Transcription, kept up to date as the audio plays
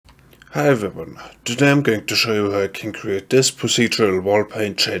Hi everyone, today I'm going to show you how I can create this procedural wall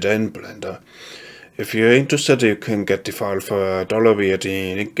paint shader in Blender. If you're interested, you can get the file for $1 via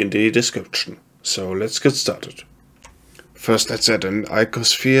the link in the description. So let's get started. First let's add an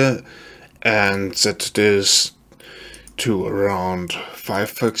icosphere and set this to around 5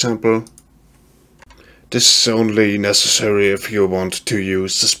 for example. This is only necessary if you want to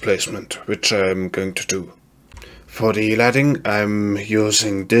use displacement, which I'm going to do. For the lighting, I'm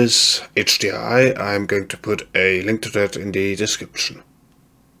using this HDRI. I'm going to put a link to that in the description.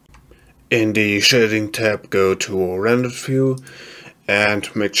 In the shading tab, go to rendered view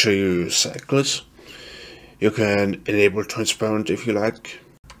and make sure you use cycles. You can enable transparent if you like.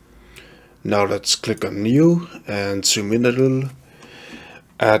 Now let's click on new and zoom in a little.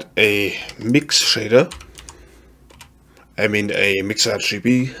 Add a mix shader. I mean a mix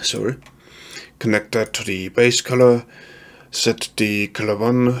RGB, sorry. Connect that to the base color, set the color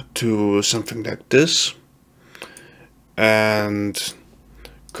 1 to something like this, and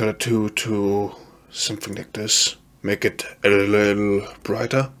color 2 to something like this. Make it a little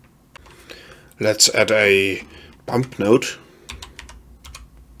brighter. Let's add a bump node.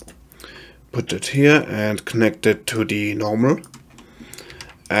 Put it here and connect it to the normal.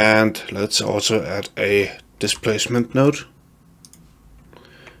 And let's also add a displacement node.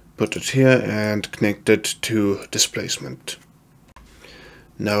 Put it here and connect it to displacement.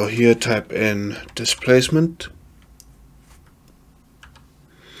 Now here type in displacement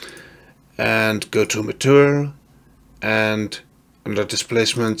and go to material and under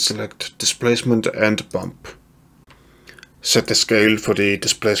displacement select displacement and bump. Set the scale for the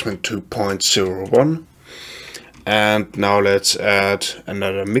displacement to 0.01 and now let's add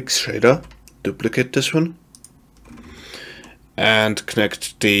another mix shader. Duplicate this one. And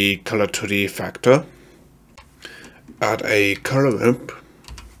connect the color to the factor. Add a color ramp.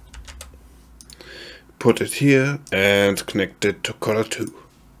 Put it here and connect it to color 2.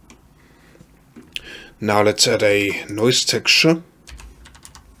 Now let's add a noise texture.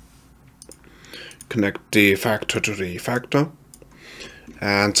 Connect the factor to the factor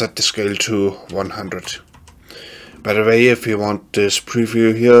and set the scale to 100. By the way, if you want this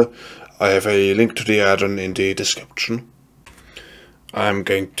preview here, I have a link to the add-on in the description. I'm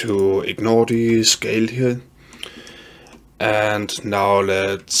going to ignore the scale here. And now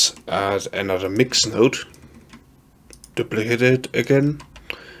let's add another mix node. Duplicate it again.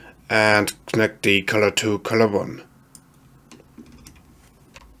 And connect the color to color 1.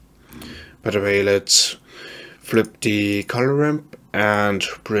 By the way, let's flip the color ramp and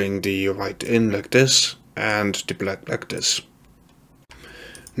bring the white in like this and the black like this.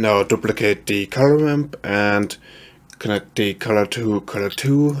 Now duplicate the color ramp and connect the color to color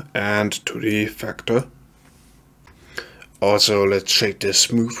 2 and to the factor. Also let's shake this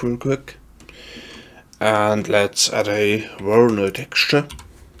smooth real quick. And let's add a Warner texture.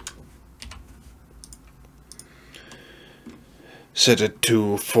 Set it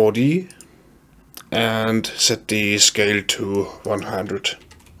to 4D and set the scale to 100.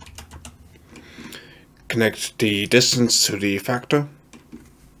 Connect the distance to the factor.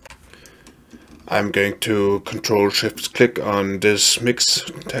 I'm going to Ctrl-Shift-Click on this mix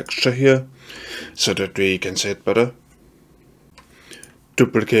texture here, so that we can see it better.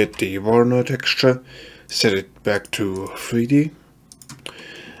 Duplicate the Warner texture, set it back to 3D.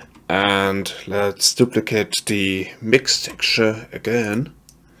 And let's duplicate the mix texture again,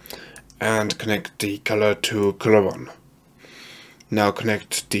 and connect the color to color 1. Now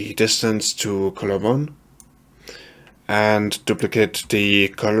connect the distance to color 1, and duplicate the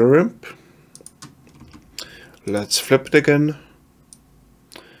color ramp. Let's flip it again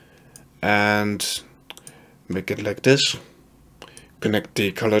and make it like this. Connect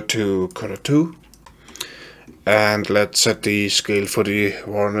the color to color 2 and let's set the scale for the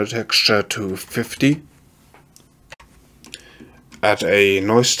Warner texture to 50. Add a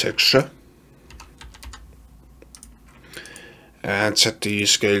noise texture and set the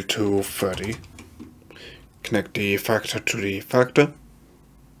scale to 30. Connect the factor to the factor.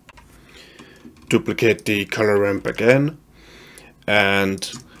 Duplicate the color ramp again and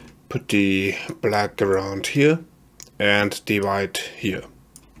put the black around here and the white here.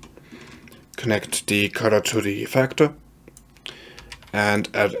 Connect the color to the factor and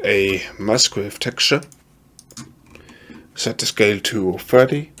add a mask wave texture. Set the scale to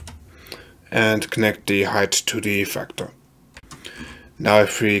 30 and connect the height to the factor. Now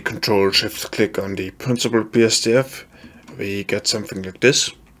if we Ctrl-Shift-Click on the principled BSDF, we get something like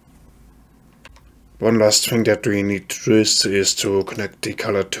this. One last thing that we need to do is to connect the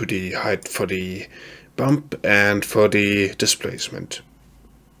color to the height for the bump and for the displacement.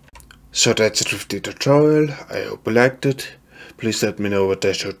 So that's it with the tutorial. I hope you liked it. Please let me know what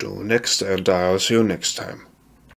I should do next, and I'll see you next time.